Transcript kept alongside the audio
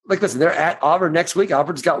like, listen, they're at Auburn next week.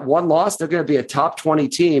 Auburn's got one loss. They're going to be a top 20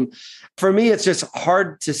 team. For me, it's just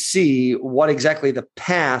hard to see what exactly the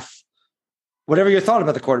path, whatever your thought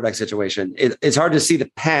about the quarterback situation, it's hard to see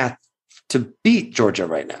the path to beat Georgia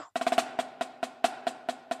right now.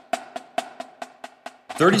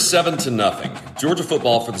 37-0. Georgia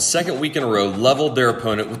football for the second week in a row leveled their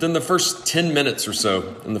opponent within the first 10 minutes or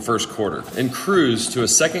so in the first quarter and cruised to a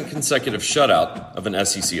second consecutive shutout of an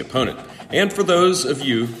SEC opponent. And for those of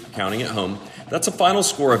you counting at home, that's a final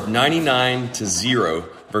score of 99-0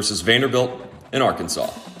 versus Vanderbilt and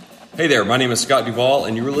Arkansas. Hey there, my name is Scott Duvall,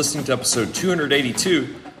 and you were listening to episode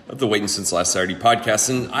 282 of the Waiting Since Last Saturday podcast,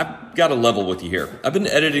 and I've got to level with you here. I've been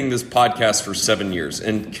editing this podcast for 7 years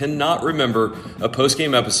and cannot remember a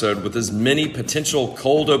post-game episode with as many potential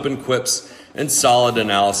cold open quips and solid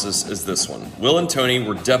analysis as this one. Will and Tony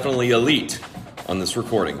were definitely elite on this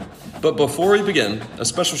recording. But before we begin, a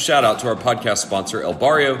special shout out to our podcast sponsor, El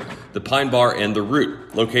Barrio, the Pine Bar, and The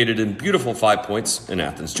Root, located in beautiful Five Points in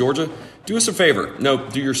Athens, Georgia. Do us a favor. No,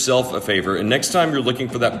 do yourself a favor. And next time you're looking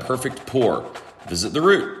for that perfect pour, visit The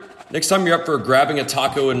Root. Next time you're up for grabbing a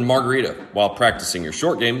taco and margarita while practicing your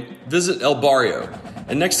short game, visit El Barrio.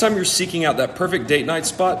 And next time you're seeking out that perfect date night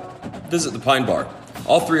spot, visit the Pine Bar.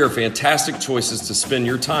 All three are fantastic choices to spend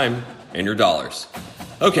your time and your dollars.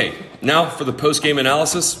 Okay, now for the post-game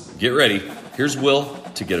analysis, get ready. Here's Will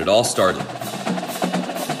to get it all started.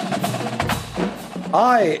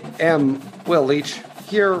 I am Will Leach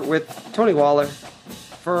here with Tony Waller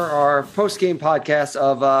for our post-game podcast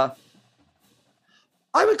of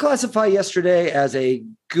I would classify yesterday as a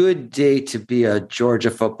good day to be a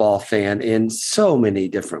Georgia football fan in so many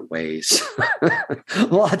different ways.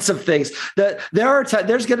 Lots of things.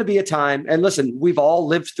 There's going to be a time, and listen, we've all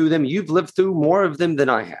lived through them. You've lived through more of them than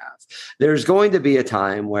I have. There's going to be a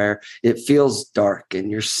time where it feels dark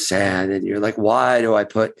and you're sad and you're like, why do I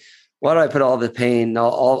put all the pain,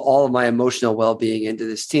 all of my emotional well-being into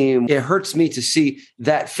this team? It hurts me to see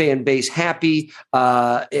that fan base happy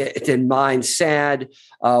and mine sad.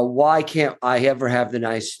 Why can't I ever have the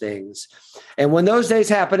nice things? And when those days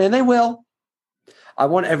happen, and they will, I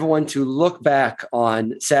want everyone to look back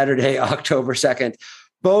on Saturday, October 2nd,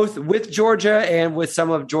 both with Georgia and with some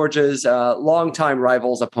of Georgia's longtime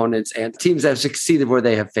rivals, opponents, and teams that have succeeded where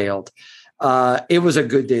they have failed. It was a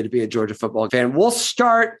good day to be a Georgia football fan. We'll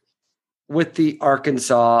start with the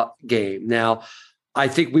Arkansas game. Now, I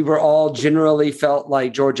think we were all generally felt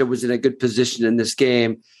like Georgia was in a good position in this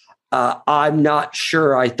game. I'm not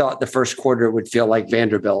sure I thought the first quarter would feel like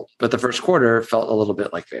Vanderbilt, but the first quarter felt a little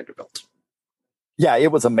bit like Vanderbilt. Yeah,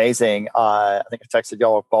 it was amazing. I think I texted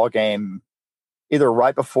y'all a ball game either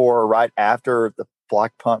right before or right after the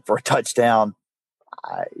block punt for a touchdown.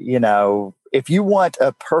 If you want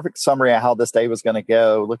a perfect summary of how this day was going to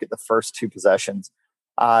go, look at the first two possessions.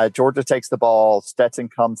 Georgia takes the ball. Stetson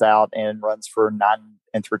comes out and runs for 9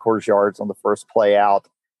 3/4 yards on the first play out.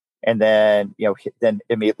 And then, then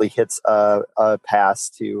immediately hits a pass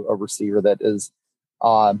to a receiver that is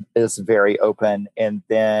very open. And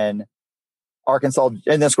then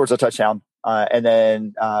scores a touchdown. And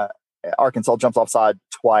then Arkansas jumps offside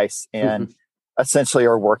twice and essentially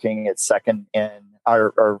are working at second and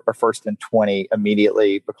or first and 20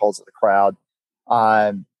 immediately because of the crowd.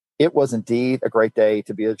 It was indeed a great day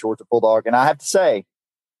to be a Georgia Bulldog. And I have to say,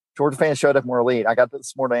 Georgia fans showed up more elite. I got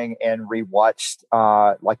this morning and rewatched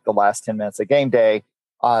the last 10 minutes of game day.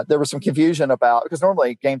 There was some confusion because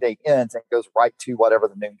normally game day ends and goes right to whatever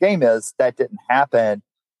the noon game is. That didn't happen.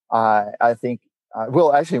 I think,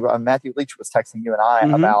 Matthew Leach was texting you and I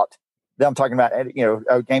about them talking about,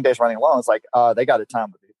 game day's running long. It's like, they got a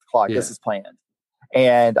time with the clock. Yeah. This is planned.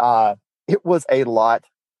 And it was a lot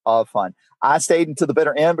of fun. I stayed into the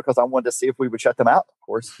bitter end because I wanted to see if we would shut them out. Of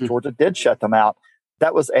course, Georgia did shut them out.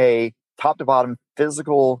 That was a top to bottom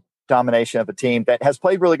physical domination of a team that has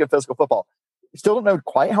played really good physical football. Still don't know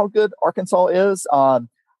quite how good Arkansas is. I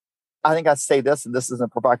think I say this, and this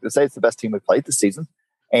isn't provocative to say, it's the best team we played this season.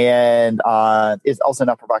 And it's also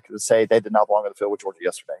not provocative to say they did not belong on the field with Georgia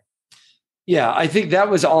yesterday. Yeah, I think that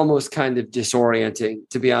was almost kind of disorienting,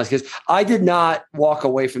 to be honest, because I did not walk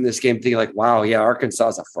away from this game thinking like, wow, yeah, Arkansas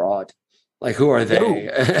is a fraud. Like, who are they?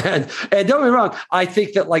 And don't get me wrong, I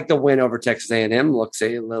think that the win over Texas A&M looks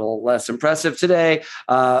a little less impressive today,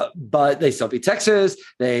 but they still beat Texas.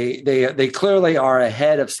 They clearly are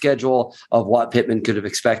ahead of schedule of what Pittman could have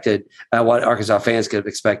expected, what Arkansas fans could have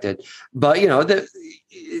expected. But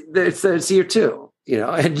it's year two.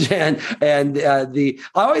 I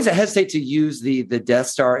always hesitate to use the Death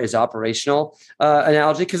Star as operational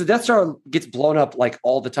analogy, because the Death Star gets blown up like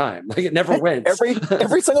all the time, like it never wins.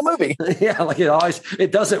 every single movie. Yeah, like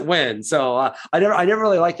it doesn't win. So I never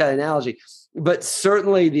really liked that analogy, but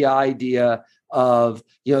certainly the idea of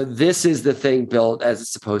this is the thing built as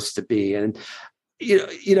it's supposed to be, and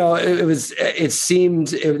it seemed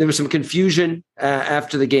there was some confusion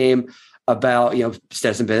after the game about,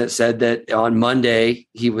 Stetson Bennett said that on Monday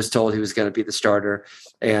he was told he was going to be the starter.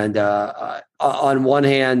 And on one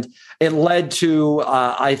hand, it led to,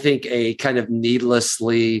 I think, a kind of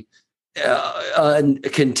needlessly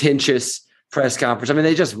contentious press conference. I mean,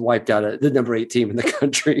 they just wiped out the number 8 team in the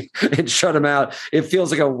country and shut them out. It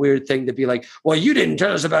feels like a weird thing to be like, well, you didn't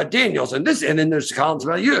tell us about Daniels and this, and then there's columns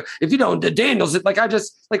about you. If you don't, the Daniels,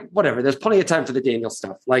 whatever. There's plenty of time for the Daniels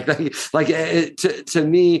stuff. To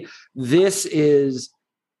me, this is,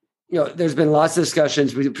 there's been lots of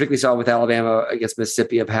discussions. We particularly saw with Alabama against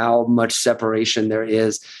Mississippi of how much separation there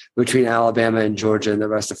is between Alabama and Georgia and the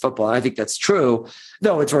rest of football. And I think that's true,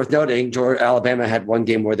 though it's worth noting Alabama had one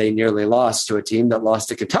game where they nearly lost to a team that lost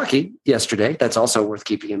to Kentucky yesterday. That's also worth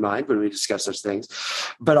keeping in mind when we discuss those things.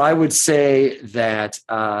 But I would say that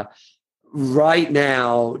right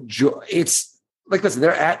now, it's like, listen,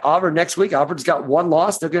 they're at Auburn next week. Auburn's got one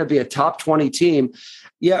loss. They're going to be a top 20 team.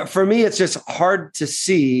 Yeah, for me, it's just hard to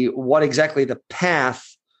see what exactly the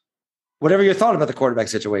path, whatever your thought about the quarterback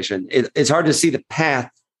situation, it's hard to see the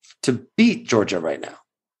path to beat Georgia right now.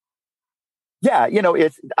 Yeah,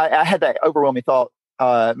 I had that overwhelming thought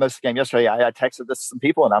most of the game yesterday. I texted this to some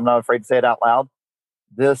people, and I'm not afraid to say it out loud.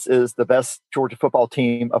 This is the best Georgia football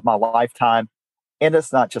team of my lifetime. And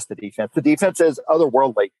it's not just the defense. The defense is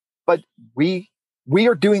otherworldly, but we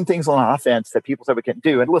are doing things on offense that people said we couldn't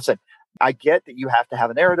do. And listen, I get that you have to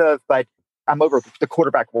have a narrative, but I'm over the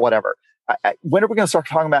quarterback, whatever. When are we going to start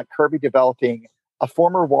talking about Kirby developing a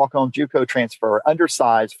former walk-on JUCO transfer,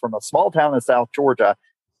 undersized from a small town in South Georgia,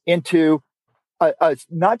 into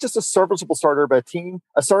not just a serviceable starter, but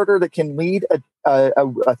a starter that can lead a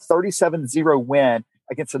 37-0 win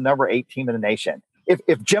against the number 8 team in the nation?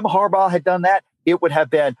 If Jim Harbaugh had done that, it would have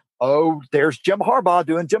been, oh, there's Jim Harbaugh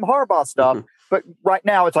doing Jim Harbaugh stuff. Mm-hmm. But right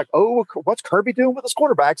now it's like, oh, what's Kirby doing with his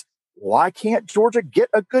quarterbacks? Why can't Georgia get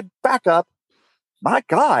a good backup? My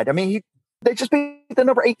God. I mean, they just beat the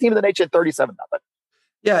number 8 team in the nation 37-0.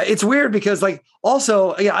 Yeah, it's weird because I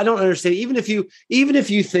don't understand. Even if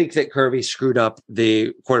you think that Kirby screwed up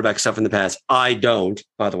the quarterback stuff in the past, I don't,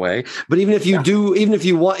 by the way. But even if you do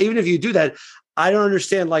that, I don't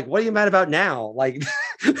understand. Like, what are you mad about now? Like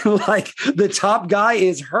the top guy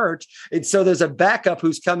is hurt. And so there's a backup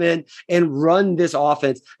who's come in and run this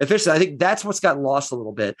offense efficiently. I think that's what's gotten lost a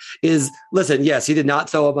little bit is, listen, yes, he did not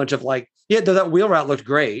throw a bunch of that wheel route looked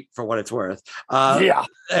great for what it's worth. But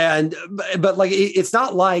it's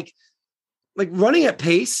not like running at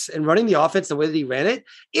pace and running the offense the way that he ran it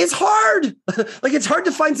is hard. It's hard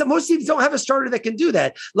to find most teams don't have a starter that can do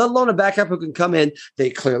that, let alone a backup who can come in.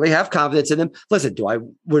 They clearly have confidence in him. Listen,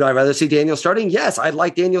 would I rather see Daniels starting? Yes, I'd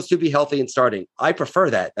like Daniels to be healthy and starting. I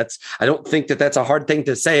prefer that. I don't think that that's a hard thing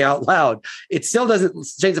to say out loud. It still doesn't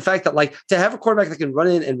change the fact that to have a quarterback that can run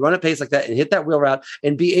in and run at pace like that and hit that wheel route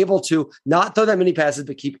and be able to not throw that many passes,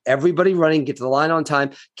 but keep everybody running, get to the line on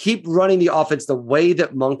time, keep running the offense the way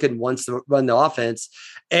that Monken wants to run the offense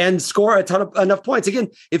and score enough points. Again,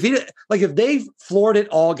 if they floored it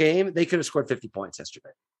all game, they could have scored 50 points yesterday.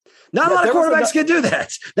 Not a lot of quarterbacks can do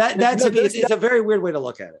that. It's a very weird way to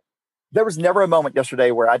look at it. There was never a moment yesterday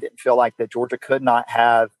where I didn't feel like that Georgia could not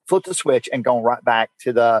have flipped the switch and gone right back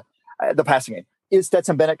to the passing game. Is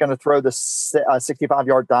Stetson Bennett going to throw the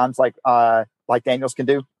 65-yard dimes like Daniels can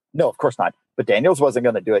do? No, of course not. But Daniels wasn't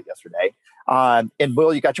going to do it yesterday. And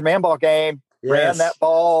Will, you got your man ball game, yes. Ran that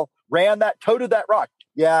ball, toted that rock.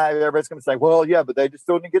 Yeah, everybody's going to say, well, yeah, but they just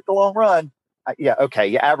didn't get the long run. Yeah, okay,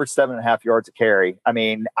 you average 7.5 yards a carry. I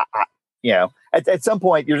mean, at some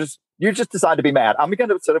point, you just decide to be mad. I'm going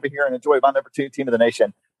to sit over here and enjoy my number 2 team of the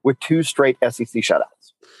nation with 2 straight SEC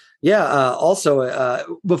shutouts. Yeah.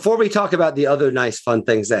 Also, before we talk about the other nice, fun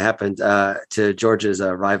things that happened to Georgia's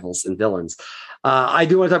rivals and villains, I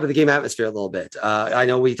do want to talk about the game atmosphere a little bit. I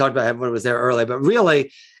know we talked about everyone was there early, but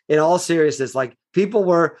really, in all seriousness, people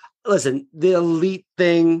were, listen, the elite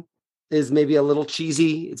thing is maybe a little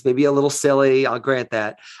cheesy. It's maybe a little silly. I'll grant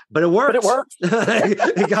that, but it worked. But it worked.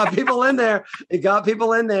 It got people in there. It got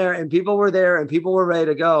people in there, and people were there, and people were ready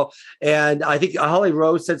to go. And I think Holly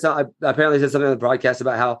Rose apparently said something on the broadcast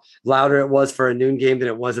about how louder it was for a noon game than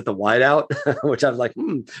it was at the whiteout, which I was like,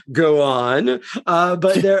 go on.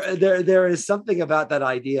 But there is something about that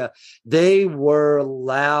idea. They were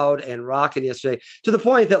loud and rocking yesterday to the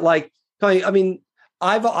point that, like, I mean,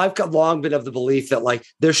 I've long been of the belief that, like,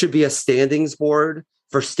 there should be a standings board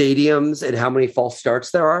for stadiums and how many false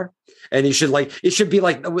starts there are. And it should be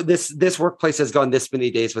like this workplace has gone this many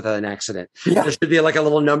days without an accident. Yeah. There should be like a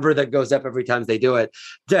little number that goes up every time they do it.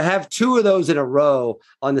 To have two of those in a row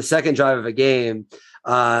on the second drive of a game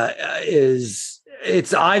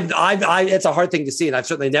it's a hard thing to see. And I've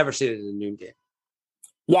certainly never seen it in a noon game.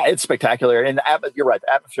 Yeah, it's spectacular. And you're right.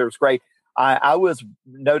 The atmosphere was great. I was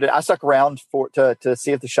noted. I stuck around to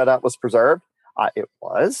see if the shutout was preserved. It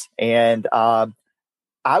was, and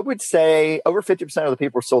I would say over 50% of the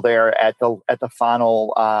people were still there at the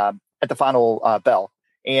final bell.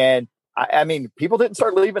 And I mean, people didn't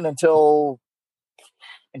start leaving until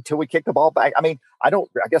we kicked the ball back. I mean, I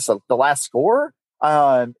guess the last score.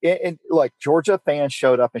 And like Georgia fans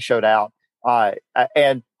showed up and showed out.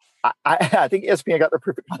 And I think ESPN got their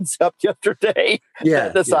proof of concept yesterday.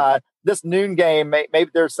 Yeah. This noon game, maybe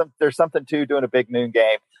there's something to doing a big noon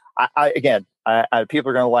game. People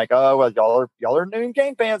are going to like, oh, well, y'all are noon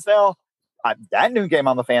game fans now. That noon game,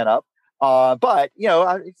 I'm a fan of. But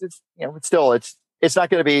it's not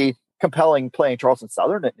going to be compelling playing Charleston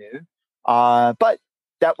Southern at noon. But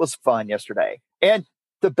that was fun yesterday. And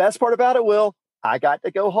the best part about it, Will, I got to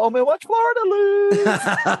go home and watch Florida lose.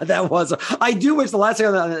 That was. I do wish the last thing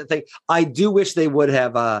on that thing. I do wish they would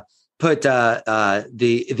have put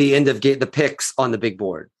the end of game, the picks on the big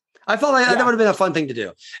board. I felt like that would have been a fun thing to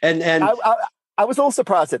do. And I was a little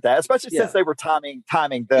surprised at that, especially since they were timing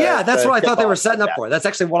the. Yeah, that's what I thought they were setting up for. That's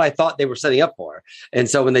actually what I thought they were setting up for. And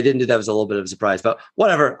so when they didn't do that, it was a little bit of a surprise. But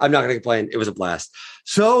whatever, I'm not going to complain. It was a blast.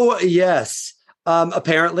 So yes.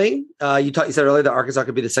 Apparently, you said earlier that Arkansas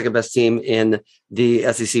could be the second best team in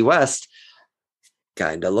the SEC West.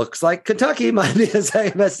 Kind of looks like Kentucky might be the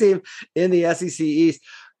second best team in the SEC East.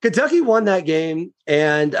 Kentucky won that game,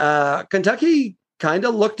 and Kentucky kind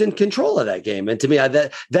of looked in control of that game. And to me,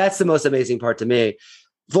 that's the most amazing part to me.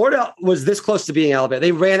 Florida was this close to beating Alabama.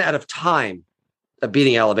 They ran out of time of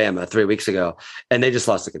beating Alabama 3 weeks ago, and they just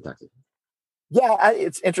lost to Kentucky. Yeah,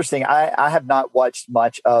 it's interesting. I have not watched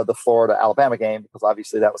much of the Florida-Alabama game because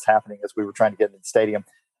obviously that was happening as we were trying to get into the stadium.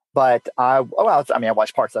 But I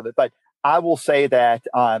watched parts of it. But I will say that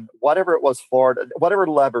whatever it was Florida, whatever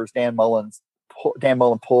levers Dan Mullen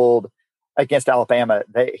pulled against Alabama,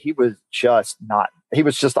 he was just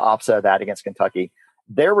the opposite of that against Kentucky.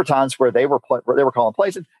 There were times where they were calling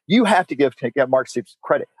plays, and you have to give Mark Stoops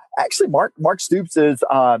credit. Actually, Mark Stoops is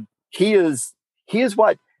he is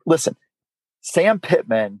what. Listen. Sam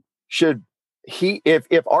Pittman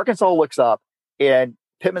if Arkansas looks up and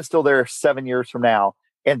Pittman's still there 7 years from now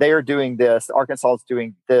and they are doing this, Arkansas is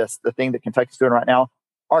doing this, the thing that Kentucky's doing right now,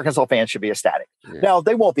 Arkansas fans should be ecstatic. Yeah. Now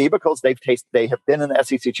they won't be because they have been in the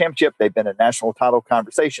SEC championship. They've been in national title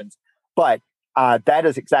conversations, but that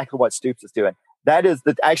is exactly what Stoops is doing. That is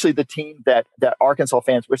actually the team that Arkansas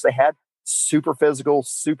fans wish they had. Super physical,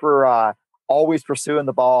 super always pursuing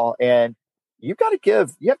the ball. And you have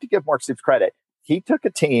to give Mark Stoops credit. He took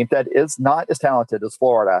a team that is not as talented as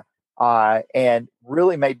Florida and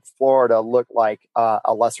really made Florida look like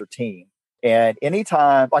a lesser team. And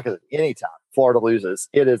anytime Florida loses,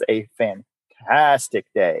 it is a fantastic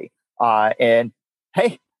day. And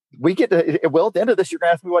hey, we get to, well, at the end of this, you're going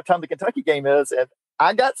to ask me what time the Kentucky game is. And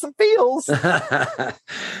I got some feels.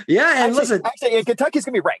 Yeah. And actually, and Kentucky's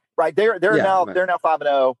going to be ranked, right? They're now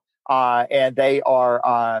 5-0. And they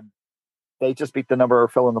are, they just beat the number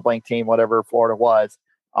fill in the blank team, whatever Florida was.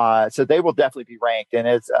 So they will definitely be ranked. And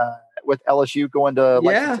it's with LSU going to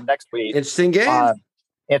Lexington next week. Interesting game.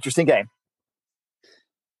 Interesting game.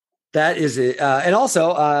 That is it. And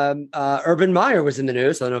also, Urban Meyer was in the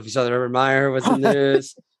news. I don't know if you saw that Urban Meyer was in the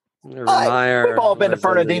news. Urban Meyer. We've all been to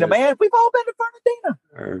Fernandina, man. We've all been to Fernandina.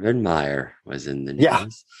 Urban Meyer was in the news. Yeah.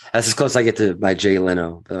 That's as close as I get to my Jay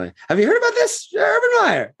Leno, by the way. Have you heard about this? Urban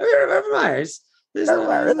Meyer. Have you heard of Urban Meyer?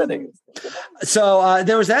 So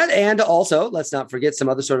there was that, and also let's not forget some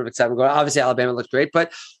other sort of excitement going on. Obviously, Alabama looked great,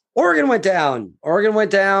 but Oregon went down.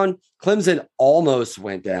 Clemson almost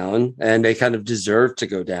went down, and they kind of deserved to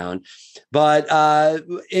go down. But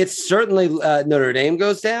it's certainly Notre Dame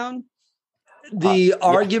goes down. The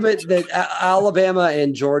argument that Alabama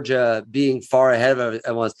and Georgia being far ahead of it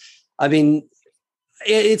was, I mean,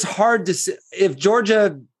 it's hard to see if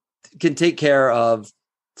Georgia can take care of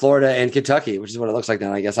Florida and Kentucky, which is what it looks like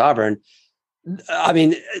now, I guess Auburn. I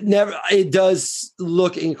mean, it does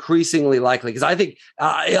look increasingly likely because I think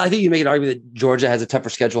you make an argument that Georgia has a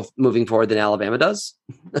tougher schedule moving forward than Alabama does.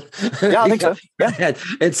 Yeah, I think so. Yeah.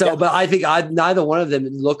 And so, but I think neither one of them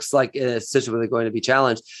looks like a situation where they're going to be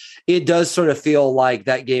challenged. It does sort of feel like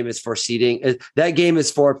that game is for seeding. That game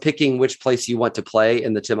is for picking which place you want to play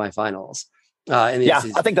in the semifinals. I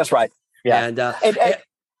think that's right. Yeah. And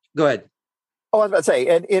go ahead. Oh, I was about to say,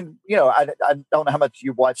 and I don't know how much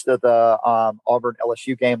you watched the Auburn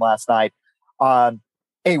LSU game last night. And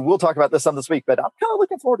we'll talk about this some this week, but I'm kind of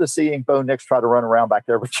looking forward to seeing Bo Nix try to run around back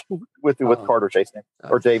there with Carter chasing him,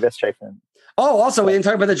 or Davis chasing him. Oh, also, we didn't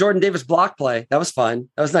talk about the Jordan Davis block play. That was fun.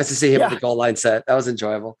 That was nice to see him at the goal line set. That was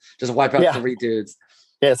enjoyable. Just wipe out 3 dudes.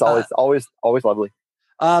 Yeah, it's always lovely.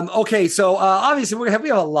 Okay, so obviously we have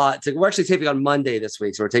a lot we're actually taping on Monday this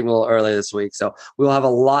week, so we're taking a little early this week, so we'll have a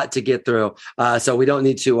lot to get through. So we don't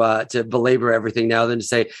need to belabor everything now than to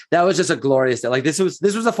say that was just a glorious day. Like this was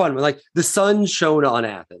a fun one. Like the sun shone on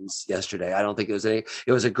Athens yesterday. I don't think it was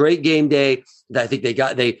a great game day. I think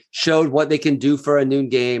they showed what they can do for a noon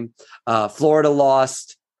game. Florida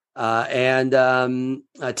lost, and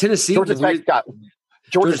Tennessee.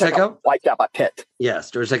 Georgia Tech got wiped out by Pitt.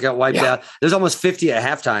 Yes, Georgia Tech got wiped out. There's almost 50 at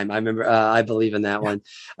halftime. I remember. I believe in that one.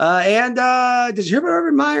 And did you hear about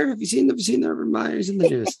Urban Meyer? Have you seen the Urban Meyer? He's in the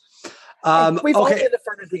news. We've all been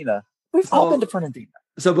to Fernandina.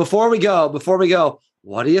 So before we go,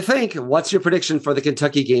 what do you think? What's your prediction for the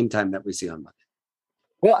Kentucky game time that we see on Monday?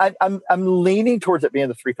 Well, I'm leaning towards it being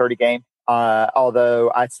the 3:30 game.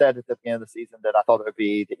 Although I said at the beginning of the season that I thought it would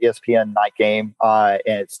be the ESPN night game,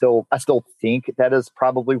 and I still think that is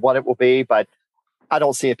probably what it will be, but I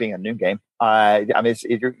don't see it being a noon game. I mean,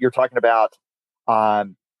 you're talking about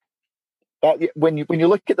when you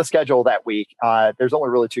look at the schedule that week, there's only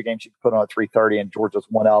really 2 games you can put on at 3:30, and Georgia's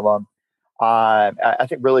one of them. I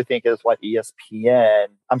think is what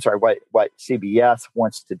what CBS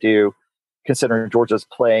wants to do, considering Georgia's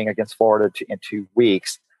playing against Florida in 2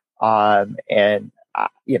 weeks. They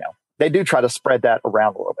do try to spread that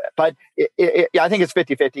around a little bit, but I think it's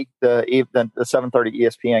 50-50, the 7:30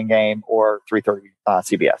 ESPN game or 3:30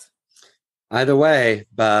 CBS. Either way,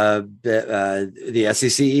 the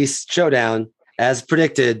SEC East showdown, as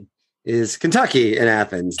predicted, is Kentucky in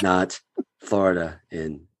Athens, not Florida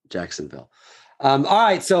in Jacksonville. All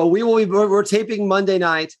right, so we're taping Monday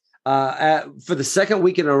night. For the second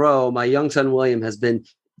week in a row, my young son William has been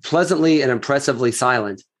pleasantly and impressively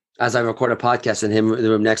silent as I record a podcast in the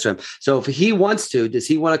room next to him. So if he wants to, does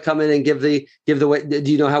he want to come in and give the way?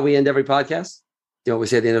 Do you know how we end every podcast? Do you know what we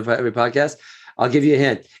say at the end of every podcast? I'll give you a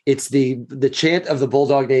hint. It's the chant of the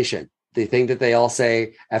Bulldog Nation, the thing that they all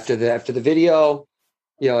say after the video,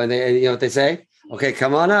 and you know what they say? Okay,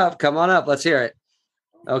 come on up. Let's hear it.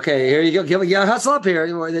 Okay, here you go. You gotta hustle up here.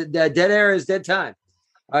 The dead air is dead time.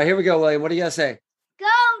 All right, here we go, William. What do you gotta say? Go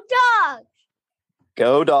Dogs!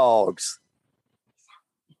 Go Dogs!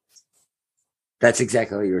 That's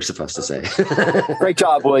exactly what you were supposed to say. Great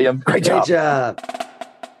job, William. Great job.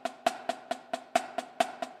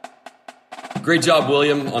 Great job,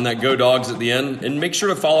 William, on that Go Dogs at the end. And make sure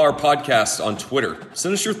to follow our podcast on Twitter.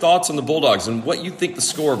 Send us your thoughts on the Bulldogs and what you think the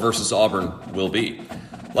score versus Auburn will be.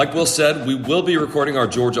 Like Will said, we will be recording our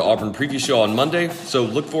Georgia-Auburn preview show on Monday, so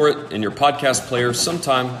look for it in your podcast player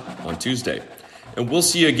sometime on Tuesday. And we'll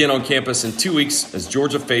see you again on campus in 2 weeks as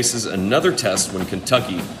Georgia faces another test when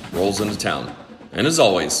Kentucky rolls into town. And as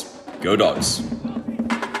always, go Dogs.